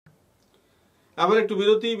আবার একটু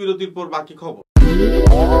বিরতির পর বাকি খবর।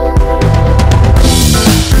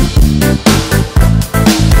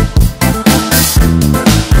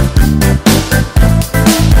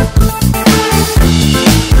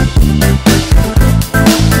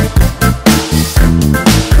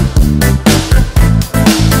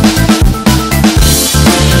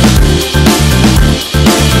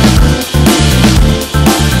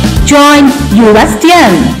 Join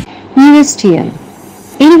USTM. USTM,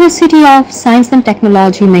 University of Science and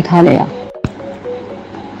Technology, Meghalaya.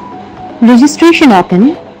 Registration open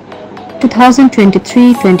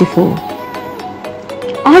 2023-24.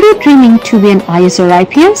 Are you dreaming to be an IS or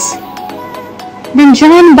IPS? Then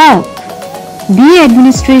join BAUK, BA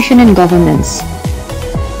Administration and Governance,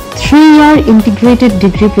 3-year integrated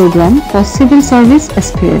degree program for civil service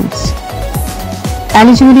aspirants.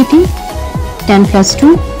 Eligibility 10+2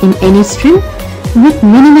 in any stream with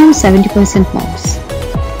minimum 70% marks.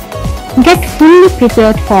 Get fully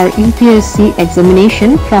prepared for UPSC examination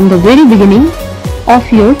from the very beginning of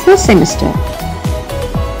your first semester.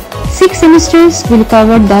 6 semesters will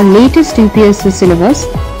cover the latest UPSC syllabus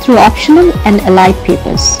through optional and allied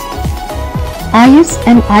papers. IS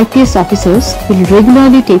and IPS officers will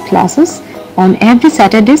regularly take classes on every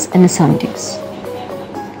Saturdays and Sundays.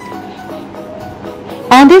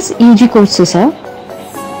 Others UG courses are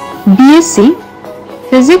BSc,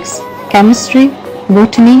 Physics, Chemistry,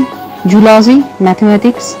 Botany, Zoology,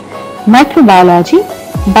 Mathematics, Microbiology,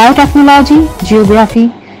 Biotechnology, Geography,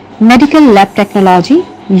 Medical Lab Technology,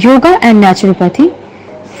 Yoga and Naturopathy,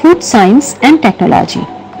 Food Science and Technology.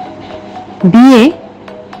 BA,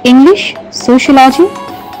 English, Sociology,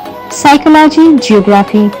 Psychology,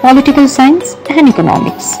 Geography, Political Science and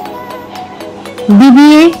Economics.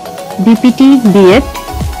 BBA, BPT, B.Ed,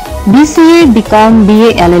 BCA, BCom, BA,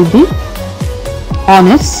 LLB,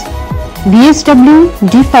 Honours, BSW,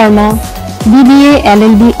 D Pharma, BBA,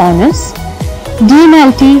 LLB Honours,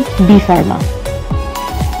 DMLT, B Pharma.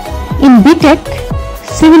 In BTech,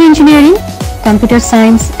 Civil Engineering, Computer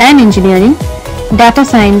Science and Engineering, Data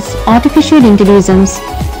Science, Artificial Intelligence,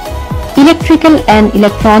 Electrical and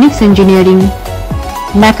Electronics Engineering,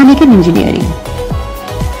 Mechanical Engineering.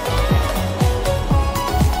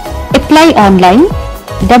 Apply online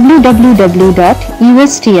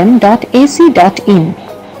www.ustm.ac.in.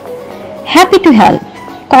 Happy to help.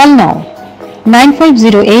 Call now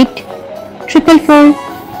 9508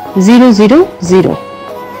 444 000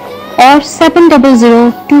 or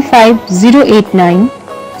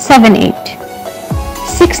 700-2508978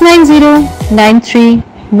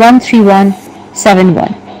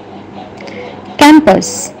 690-93-13171. Campus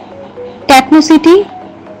Techno City,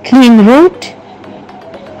 Clean Road,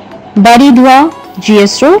 Baridwa,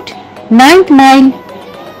 GS Road, 9th Mile,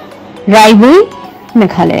 Raiboi,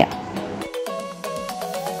 Meghalaya.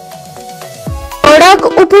 Barak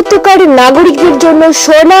উপত্যকার নাগরিকদের জন্য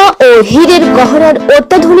সোনা ও হীরের গহনার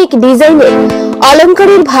অত্যাধুনিক ডিজাইনের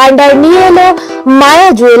অলংকারের ভান্ডার নিয়ে এলো মায়া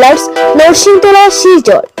জুয়েলার্স, নরসিংতলা,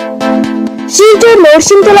 শিলচর। শিলচর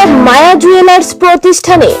নরসিংতলা মায়া জুয়েলার্স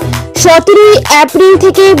প্রতিষ্ঠানে 17 এপ্রিল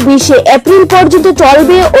থেকে 20 এপ্রিল পর্যন্ত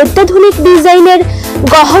চলবে অত্যাধুনিক ডিজাইনের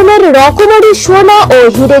গহনার রকমারি সোনা ও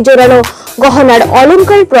হিরে জোড়ানো গহনার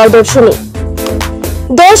অলংকার প্রদর্শনী।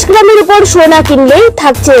 10 গ্রামের উপর সোনা কিনলে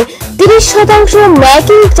থাকছে 30%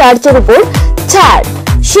 মেকিং চার্জের উপর ছাড়,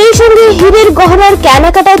 সেই সঙ্গে হীরের গহনার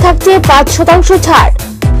কেনাকাটায় থাকছে 5% ছাড়।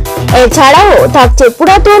 এছাড়াও থাকছে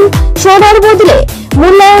পুরাতন সোনার বদলে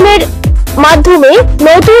মূল্যায়নের মাধ্যমে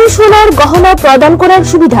নতুন সোনার গহনা প্রদান করার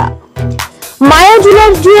সুবিধা। মায়া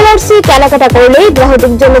জুয়েলার্সে কেনাকাটা করলে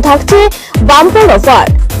গ্রাহকদের জন্য থাকছে বাম্পার অফার।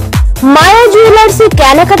 মায়া জুয়েলার্সে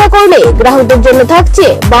কেনাকাটা করলে গ্রাহকদের জন্য থাকছে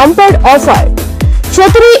বাম্পার অফার।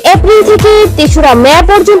 17 এপ্রিল থেকে 3রা মে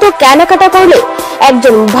পর্যন্ত কেনাকাটা করলে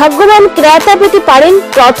একজন ভাগ্যবান ক্রেতা পেতে পারেন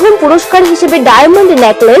প্রথম পুরস্কার হিসেবে ডায়মন্ড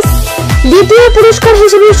নেকলেস, দ্বিতীয় পুরস্কার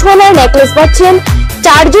হিসেবে সোনার নেকলেস পাচ্ছেন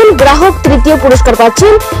 4 জন গ্রাহক, তৃতীয় পুরস্কার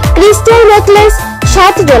পাচ্ছেন ক্রিস্টাল নেকলেস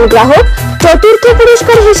 7 জন গ্রাহক, চতুর্থ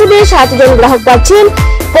পুরস্কার হিসেবে 7 জন গ্রাহক পাচ্ছেন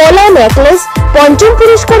পলা নেকলেস, পঞ্চম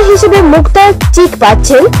পুরস্কার হিসেবে মুক্তা চিক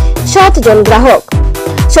পাচ্ছেন 7 জন গ্রাহক,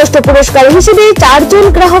 ষষ্ঠ পুরস্কার হিসেবে 4 জন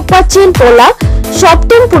গ্রাহক পাচ্ছেন পলা,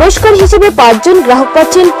 সপ্তম পুরস্কার হিসেবে 5 জন গ্রাহক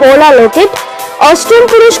পাচ্ছেন পলা লকেট, অষ্টম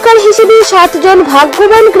পুরস্কার হিসেবে 7 জন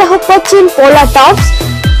ভাগ্যবান গ্রাহক পাচ্ছেন পলা টপস,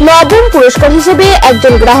 নবম পুরস্কার হিসেবে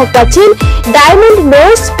একজন গ্রাহক পাচ্ছেন ডায়মন্ড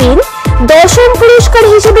নোজ পিন, দশম পুরস্কার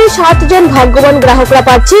হিসেবে 7 জন ভাগ্যবান গ্রাহকরা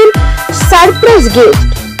পাচ্ছেন সারপ্রাইজ গিফট।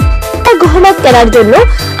 গহনা কেনার জন্য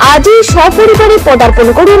আজই সপরিবারে পদার্পণ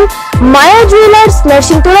করুন মায়া জুয়েলার্স,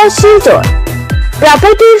 নরসিংতলা, শিলচর।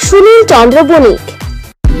 প্রপার্টির সুনীল চন্দ্র বণিক।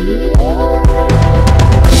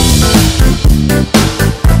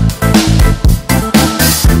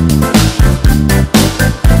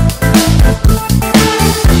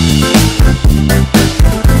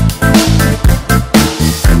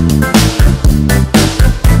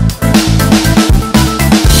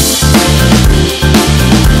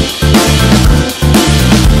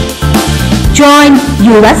 Join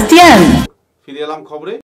Eurasian. ফিরে এলাম খবরে।